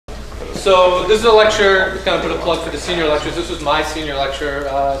So this is a lecture, kind of put a plug for the senior lectures. This was my senior lecture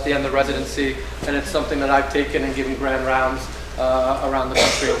at the end of residency, and it's something that I've taken and given grand rounds around the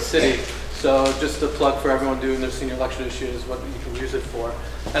country and city. So just a plug for everyone doing their senior lecture this year is what you can use it for.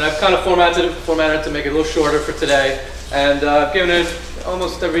 And I've kind of formatted it to make it a little shorter for today, and I've given it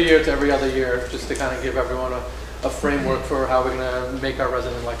almost every year to every other year, just to kind of give everyone a framework for how we're going to make our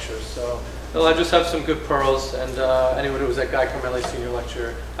resident lectures. So I just have some good pearls, and anyone who was at Guy Carmelli's senior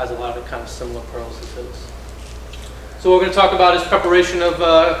lecture has a lot of kind of similar pearls as his. So what we're going to talk about is preparation of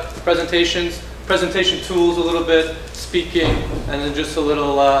presentations, presentation tools a little bit, speaking, and then just a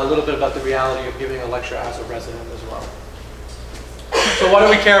little bit about the reality of giving a lecture as a resident as well. So why do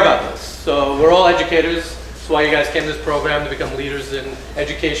we care about this? So we're all educators. That's why you guys came to this program, to become leaders in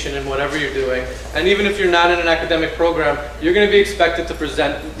education and whatever you're doing. And even if you're not in an academic program, you're going to be expected to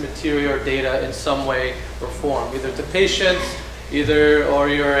present material or data in some way or form, either to patients, or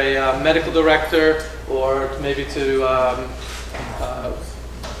you're a medical director, or maybe to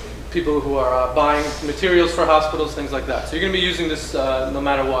people who are buying materials for hospitals, things like that. So you're going to be using this no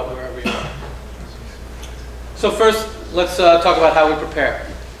matter what, wherever you are. So first, let's talk about how we prepare.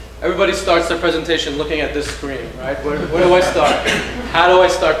 Everybody starts their presentation looking at this screen, right? Where do I start? How do I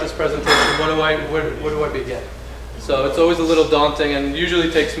start this presentation? Where do I begin? So it's always a little daunting, and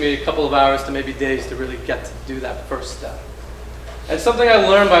usually takes me a couple of hours to maybe days to really get to do that first step. And something I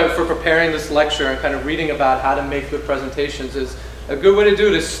learned for preparing this lecture and kind of reading about how to make good presentations is a good way to do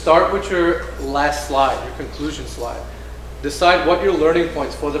it is start with your last slide, your conclusion slide. Decide what your learning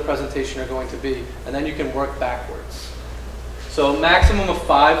points for the presentation are going to be, and then you can work backwards. So maximum of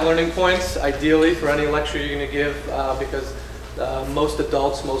 5 learning points, ideally, for any lecture you're going to give, because most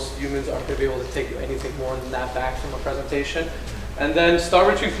adults, most humans aren't going to be able to take anything more than that back from a presentation. And then start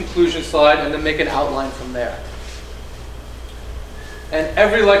with your conclusion slide, and then make an outline from there. And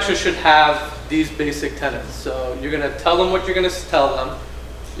every lecture should have these basic tenets. So you're going to tell them what you're going to tell them.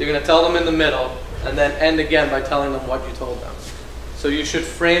 You're going to tell them in the middle, and then end again by telling them what you told them. So you should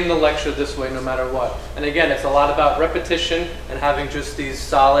frame the lecture this way no matter what. And again, it's a lot about repetition and having just these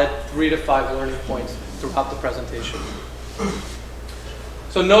solid 3 to 5 learning points throughout the presentation.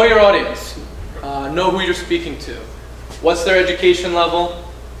 So know your audience. Know who you're speaking to. What's their education level?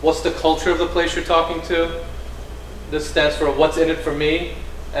 What's the culture of the place you're talking to? This stands for what's in it for me,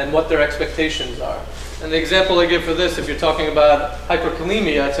 and what their expectations are. And the example I give for this, if you're talking about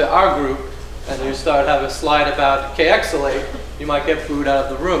hyperkalemia to our group, and you start have a slide about K-exalate, you might get booed out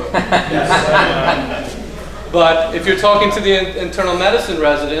of the room. But if you're talking to the internal medicine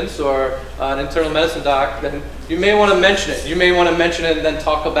residents or an internal medicine doc, then you may want to mention it. You may want to mention it and then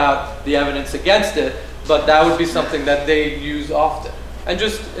talk about the evidence against it, but that would be something that they use often. And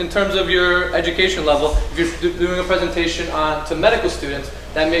just in terms of your education level, if you're doing a presentation to medical students,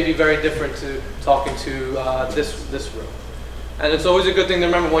 that may be very different to talking to this room. And it's always a good thing to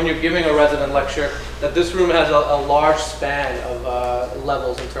remember when you're giving a resident lecture that this room has a large span of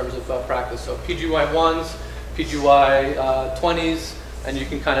levels in terms of practice. So PGY 1s, PGY 20s, and you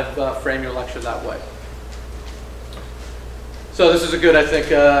can kind of frame your lecture that way. So this is a good, I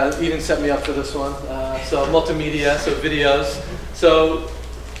think, Eden set me up for this one. So multimedia, so videos. So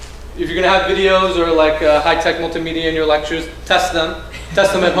if you're going to have videos or like high-tech multimedia in your lectures, test them.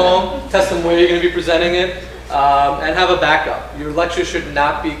 Test them at home. Test them where you're going to be presenting it. And have a backup. Your lecture should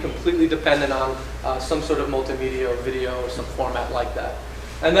not be completely dependent on some sort of multimedia or video or some format like that.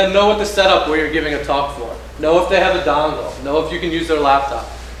 And then know what the setup where you're giving a talk for. Know if they have a dongle. Know if you can use their laptop.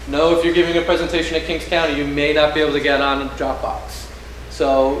 Know if you're giving a presentation at Kings County, you may not be able to get on Dropbox.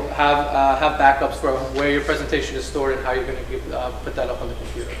 So have backups for where your presentation is stored and how you're going to put that up on the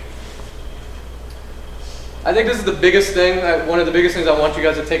computer. I think this is the biggest thing, one of the biggest things I want you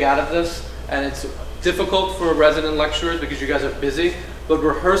guys to take out of this, and it's difficult for resident lecturers because you guys are busy, but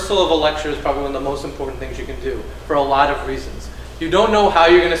rehearsal of a lecture is probably one of the most important things you can do for a lot of reasons. You don't know how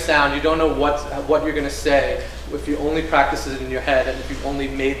you're going to sound, you don't know what you're going to say if you only practice it in your head and if you've only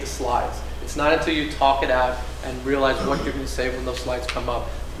made the slides. It's not until you talk it out and realize what you're going to say when those slides come up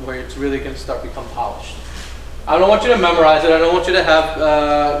where it's really going to start to become polished. I don't want you to memorize it, I don't want you to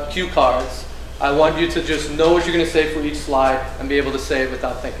have cue cards. I want you to just know what you're going to say for each slide and be able to say it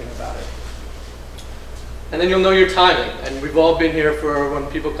without thinking about it. And then you'll know your timing. And we've all been here for when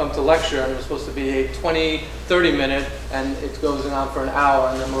people come to lecture and it's supposed to be a 20, 30 minute and it goes on for an hour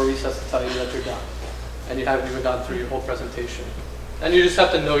and then Maurice has to tell you that you're done. And you haven't even gone through your whole presentation. And you just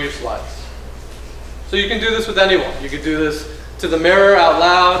have to know your slides. So you can do this with anyone. You can do this to the mirror out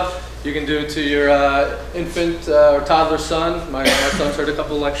loud. You can do it to your infant or toddler son. My son's heard a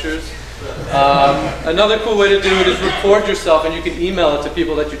couple of lectures. Another cool way to do it is record yourself, and you can email it to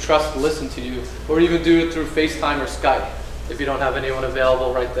people that you trust to listen to you, or even do it through FaceTime or Skype if you don't have anyone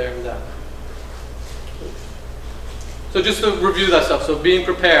available right there and then. So just to review that stuff, so being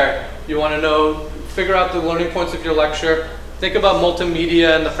prepared, you want to know, figure out the learning points of your lecture, think about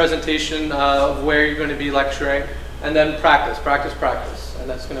multimedia and the presentation of where you're going to be lecturing, and then practice, practice, practice, and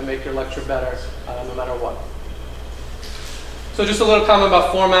that's going to make your lecture better no matter what. So just a little comment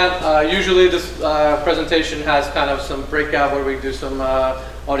about format. Usually this presentation has kind of some breakout where we do some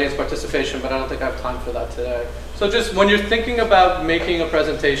audience participation, but I don't think I have time for that today. So just when you're thinking about making a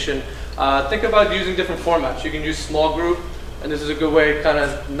presentation, think about using different formats. You can use small group, and this is a good way kind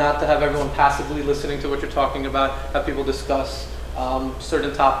of not to have everyone passively listening to what you're talking about, have people discuss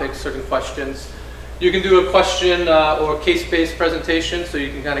certain topics, certain questions. You can do a question or case-based presentation, so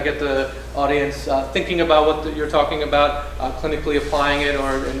you can kind of get the audience thinking about what you're talking about, clinically applying it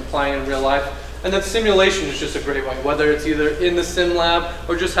or applying it in real life. And then simulation is just a great way, whether it's either in the sim lab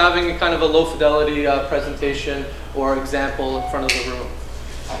or just having kind of a low-fidelity presentation or example in front of the room.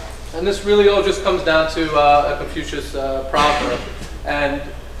 And this really all just comes down to a Confucius proverb. And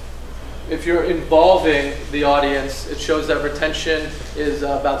if you're involving the audience, it shows that retention is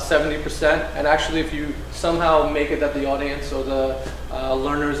about 70%. And actually, if you somehow make it that the audience or the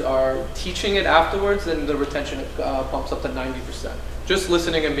learners are teaching it afterwards, then the retention bumps up to 90%. Just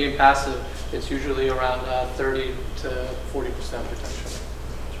listening and being passive, it's usually around 30 to 40% retention.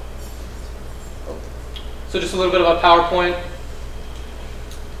 So just a little bit about PowerPoint.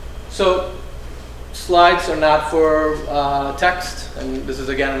 So slides are not for text, and this is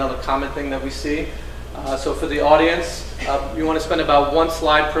again another common thing that we see. So for the audience, you want to spend about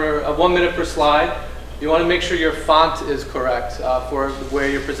 1 minute per slide. You want to make sure your font is correct for where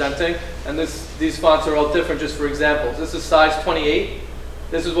you're presenting, and these fonts are all different. Just for examples, this is size 28.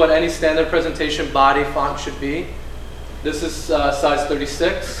 This is what any standard presentation body font should be. This is size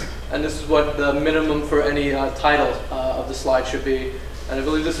 36, and this is what the minimum for any title of the slide should be. And I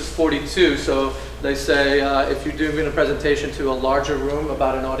believe this is 42, so they say if you're doing a presentation to a larger room,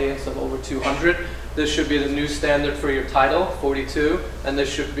 about an audience of over 200, this should be the new standard for your title, 42, and this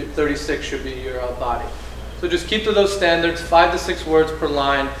should be 36 should be your body. So just keep to those standards, 5 to 6 words per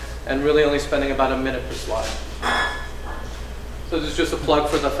line, and really only spending about a minute per slide. So this is just a plug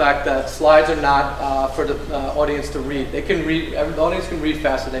for the fact that slides are not for the audience to read. They can read, the audience can read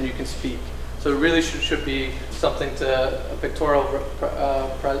faster than you can speak. So it really should be something to a pictorial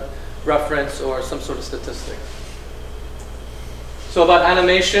reference or some sort of statistic. So about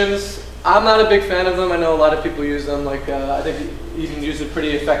animations, I'm not a big fan of them. I know a lot of people use them. Like I think he even used it pretty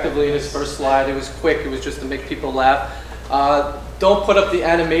effectively in his first slide. It was quick. It was just to make people laugh. Don't put up the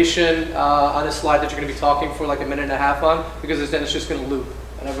animation on a slide that you're going to be talking for like a minute and a half on, because then it's just going to loop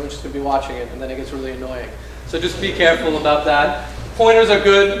and everyone's just going to be watching it, and then it gets really annoying. So just be careful about that. Pointers are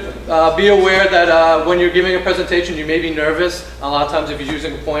good. Be aware that when you're giving a presentation, you may be nervous. A lot of times if you're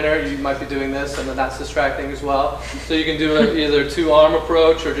using a pointer, you might be doing this, and then that's distracting as well. So you can do either a 2-arm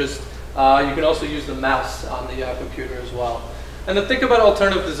approach, or just, you can also use the mouse on the computer as well. And then think about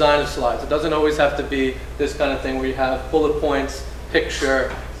alternative design of slides. It doesn't always have to be this kind of thing where you have bullet points,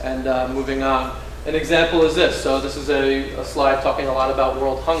 picture, and moving on. An example is this. So this is a slide talking a lot about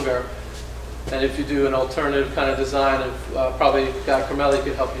world hunger. And if you do an alternative kind of design, probably Guy Carmelli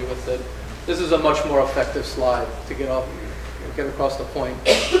could help you with it. This is a much more effective slide to get across the point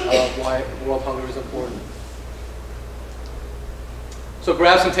of why world hunger is important. So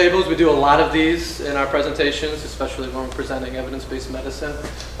graphs and tables, we do a lot of these in our presentations, especially when we're presenting evidence-based medicine.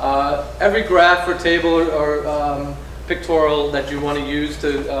 Every graph or table or pictorial that you want to use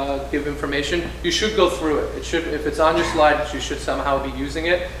to give information, you should go through it. If it's on your slide, you should somehow be using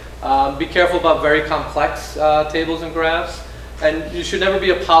it. Be careful about very complex tables and graphs, and you should never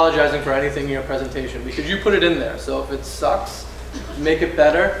be apologizing for anything in your presentation, because you put it in there. So if it sucks, make it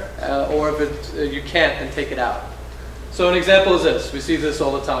better, or if you can't, then take it out. So an example is this. We see this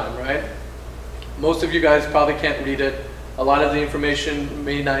all the time, right? Most of you guys probably can't read it. A lot of the information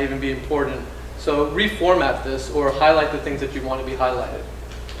may not even be important. So reformat this, or highlight the things that you want to be highlighted.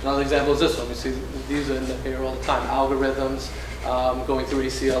 Another example is this one. We see these are in here all the time. Algorithms, going through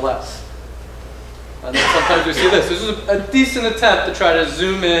ACLS. And then sometimes we see this. This is a decent attempt to try to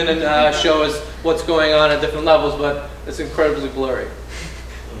zoom in and show us what's going on at different levels, but it's incredibly blurry.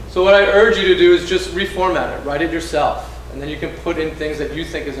 So what I urge you to do is just reformat it, write it yourself, and then you can put in things that you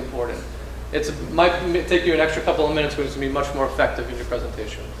think is important. It might take you an extra couple of minutes, but it's going to be much more effective in your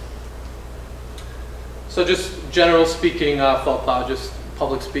presentation. So just general speaking, faux pas, just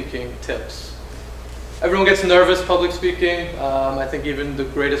public speaking tips. Everyone gets nervous public speaking. I think even the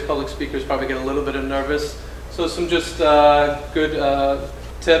greatest public speakers probably get a little bit nervous. So some just good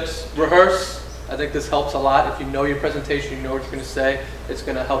tips. Rehearse. I think this helps a lot. If you know your presentation, you know what you're going to say, it's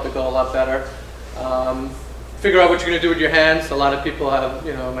going to help it go a lot better. Figure out what you're going to do with your hands. A lot of people have,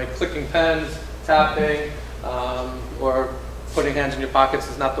 like clicking pens, tapping, or putting hands in your pockets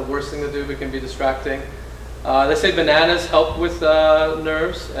is not the worst thing to do, but it can be distracting. They say bananas help with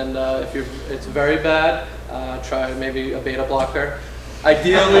nerves, and if it's very bad, try maybe a beta blocker.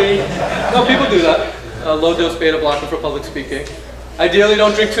 Ideally, no, people do that. A low dose beta blocker for public speaking. Ideally,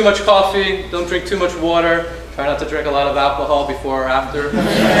 don't drink too much coffee, don't drink too much water, try not to drink a lot of alcohol before or after.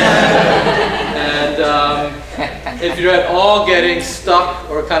 And if you're at all getting stuck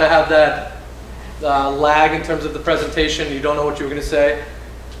or kind of have that lag in terms of the presentation, you don't know what you were going to say,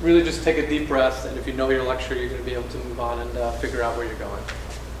 really just take a deep breath, and if you know your lecture, you're going to be able to move on and figure out where you're going.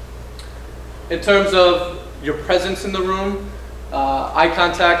 In terms of your presence in the room, eye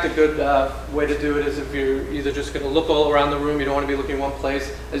contact, a good way to do it is if you're either just going to look all around the room, you don't want to be looking in one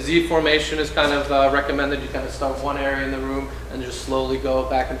place. A Z formation is kind of recommended. You kind of start one area in the room and just slowly go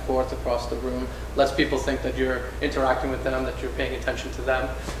back and forth across the room. Lets people think that you're interacting with them, that you're paying attention to them.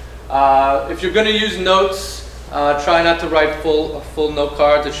 If you're going to use notes, try not to write full note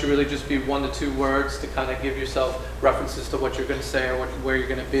cards. It should really just be 1 to 2 words to kind of give yourself references to what you're going to say or where you're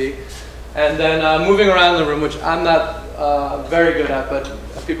going to be. And then moving around the room, which I'm not very good at, but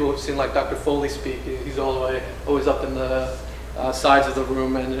people have seen like Dr. Foley speak. He's always up in the sides of the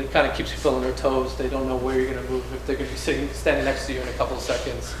room, and it kind of keeps people on their toes. They don't know where you're going to move, if they're going to be standing next to you in a couple of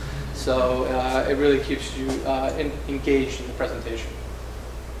seconds. So it really keeps you engaged in the presentation.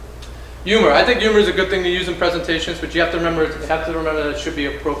 Humor. I think humor is a good thing to use in presentations, but you have to remember that it should be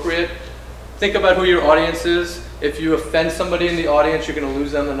appropriate. Think about who your audience is. If you offend somebody in the audience, you're going to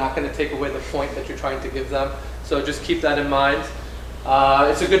lose them. They're not going to take away the point that you're trying to give them. So just keep that in mind.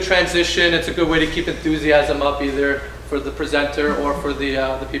 It's a good transition. It's a good way to keep enthusiasm up, either for the presenter or for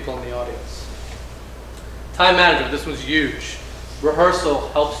the people in the audience. Time management. This one's huge. Rehearsal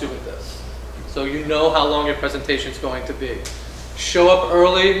helps you with this. So you know how long your presentation is going to be. Show up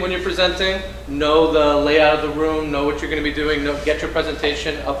early when you're presenting, know the layout of the room, know what you're going to be doing, get your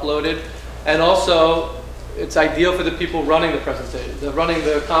presentation uploaded. And also, it's ideal for the people running the presentation, running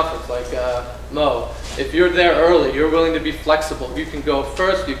the conference, like Mo. If you're there early, you're willing to be flexible. You can go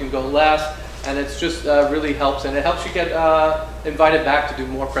first, you can go last, and it's just really helps. And it helps you get invited back to do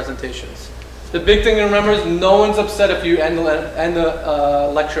more presentations. The big thing to remember is no one's upset if you end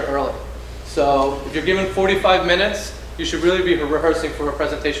the lecture early. So if you're given 45 minutes, you should really be rehearsing for a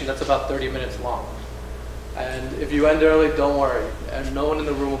presentation that's about 30 minutes long. And if you end early, don't worry. And no one in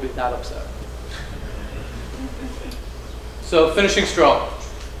the room will be that upset. So finishing strong.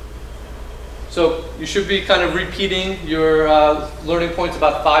 So you should be kind of repeating your learning points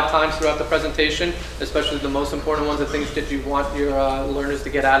about 5 times throughout the presentation, especially the most important ones, the things that you want your learners to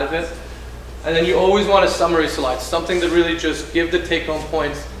get out of it. And then you always want a summary slide, something to really just give the take-home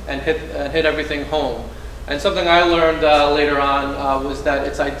points and hit everything home. And something I learned later on was that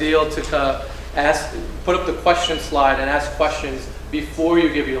it's ideal to put up the question slide and ask questions before you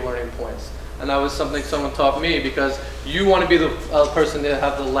give your learning points. And that was something someone taught me, because you want to be the person to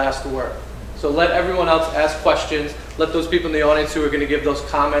have the last word. So let everyone else ask questions. Let those people in the audience who are going to give those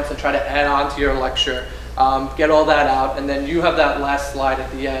comments and try to add on to your lecture, get all that out, and then you have that last slide at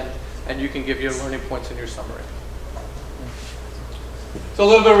the end, and you can give your learning points in your summary. So a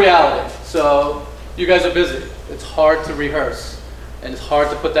little bit of reality. So you guys are busy. It's hard to rehearse, and it's hard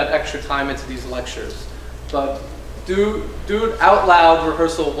to put that extra time into these lectures. But do it out loud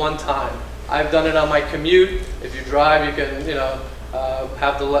rehearsal 1 time. I've done it on my commute. If you drive, you can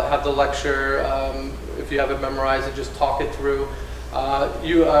have the lecture. If you have it memorized, and just talk it through.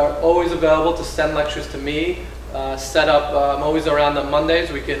 You are always available to send lectures to me. Set up. I'm always around on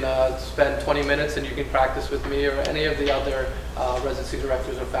Mondays. We can spend 20 minutes, and you can practice with me or any of the other residency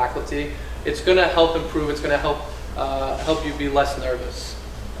directors or faculty. It's going to help improve. It's going to help you be less nervous.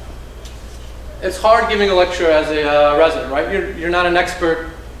 It's hard giving a lecture as a resident, right? You're not an expert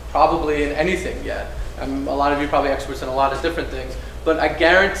probably in anything yet. A lot of you are probably experts in a lot of different things. But I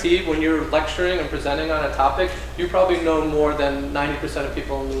guarantee when you're lecturing and presenting on a topic, you probably know more than 90% of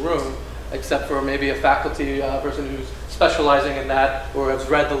people in the room, except for maybe a faculty person who's specializing in that or has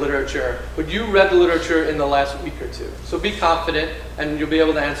read the literature. But you read the literature in the last week or 2. So be confident, and you'll be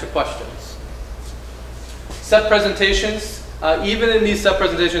able to answer questions. Set presentations. Even in these set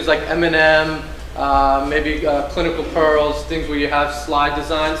presentations like M&M, maybe clinical pearls, things where you have slide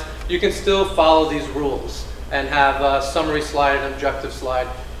designs, you can still follow these rules and have a summary slide and objective slide.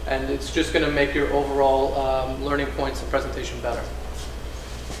 and it's just going to make your overall learning points and presentation better.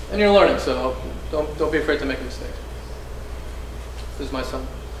 And you're learning, so don't be afraid to make mistakes. This is my son.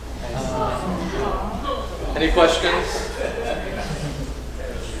 Any questions?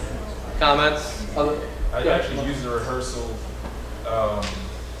 Comments? I actually used a rehearsal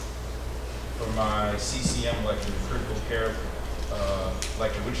for my CCM lecture, critical care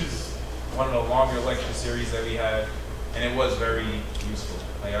lecture, which is one of the longer lecture series that we had, and it was very useful.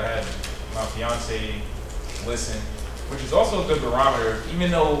 Like I had my fiance listen, which is also a good barometer, even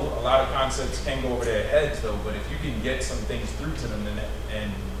though a lot of concepts can go over their heads though, but if you can get some things through to them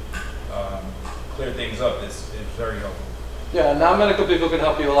and clear things up, it's very helpful. Yeah, non-medical people can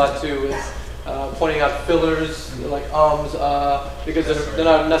help you a lot too with pointing out fillers, like because they're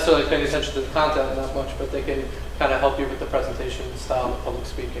not necessarily paying attention to the content that much, but they can kind of help you with the presentation style and public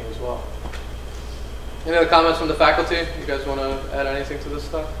speaking as well. Any other comments from the faculty? You guys want to add anything to this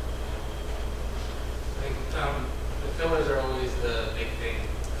stuff? I think the fillers are always the big thing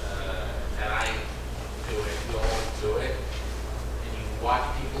that I do it. We all do it. And you watch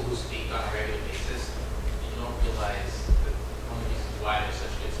people who speak on a regular basis, and you don't realize that one of the reasons why they're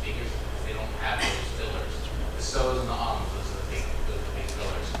such good speakers is they don't have those fillers. The so's and the ums, those are the big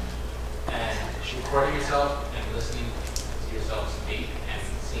fillers. And recording yourself and listening to yourself speak and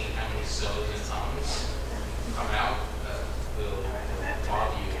seeing how many so's and ums come out will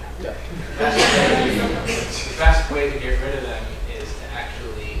bother you. Yeah. The best way to get rid of them is to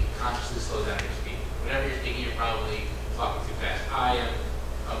actually consciously slow down your speed. Whenever you're speaking, you're probably talking too fast. I am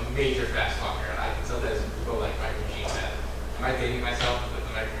a major fast talker, and I can sometimes go like micro machine fast. Am I dating myself with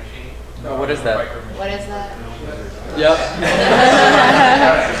the micro machine? No, what is that? What is that? Yep.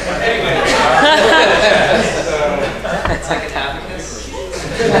 Anyway, it's like an abacus.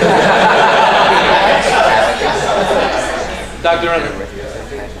 Dr. Renner.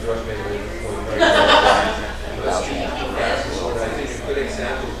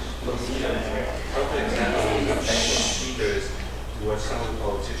 Towards some of the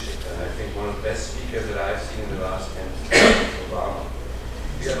politicians, and I think one of the best speakers that I've seen in the last 10 years is Obama.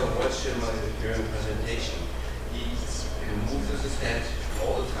 If you ever watched him during a presentation, he moves his head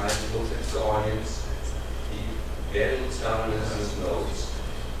all the time, he looks at the audience, he barely looks down on his notes,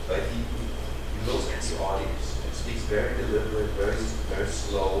 but he looks at the audience and speaks very deliberate, very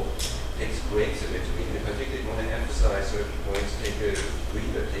slow, takes breaks in between. And particularly when I emphasize certain points, take a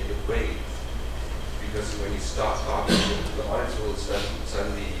breather, take a break. Because when you start talking, the audience will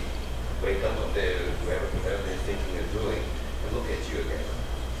suddenly wake up of whatever they're thinking and doing and look at you again.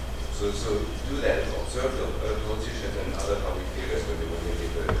 So do that and observe the politicians and other public figures when they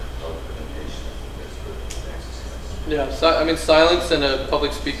give a public presentation. That's good exercise. Yeah, so, I mean, silence in a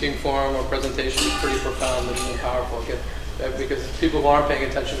public speaking forum or presentation is pretty profound and powerful. Because people who aren't paying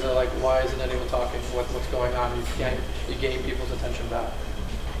attention, they're like, why isn't anyone talking? What's going on? You gain people's attention back.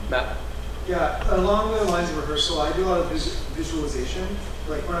 Matt? Yeah, along the lines of rehearsal, I do a lot of visualization.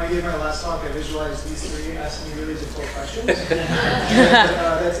 Like when I gave my last talk, I visualized these three asking me really difficult questions.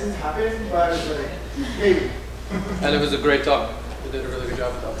 That didn't happen, but I was like, maybe. And it was a great talk. You did a really good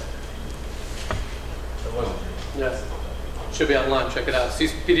job with that. It wasn't. Yes. Should be online. Check it out.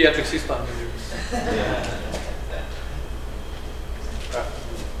 Pediatric C-spine injuries. Right.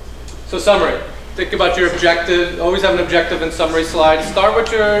 So summary. Think about your objective. Always have an objective and summary slide. Start with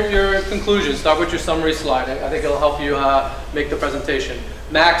your conclusion. Start with your summary slide. I think it'll help you make the presentation.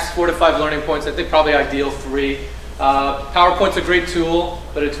 Max 4 to 5 learning points. I think probably ideal 3. PowerPoint's a great tool,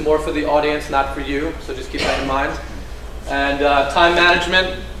 but it's more for the audience, not for you. So just keep that in mind. And time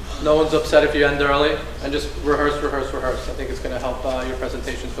management. No one's upset if you end early. And just rehearse, rehearse, rehearse. I think it's going to help your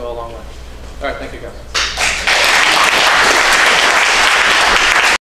presentations go a long way. All right. Thank you, guys.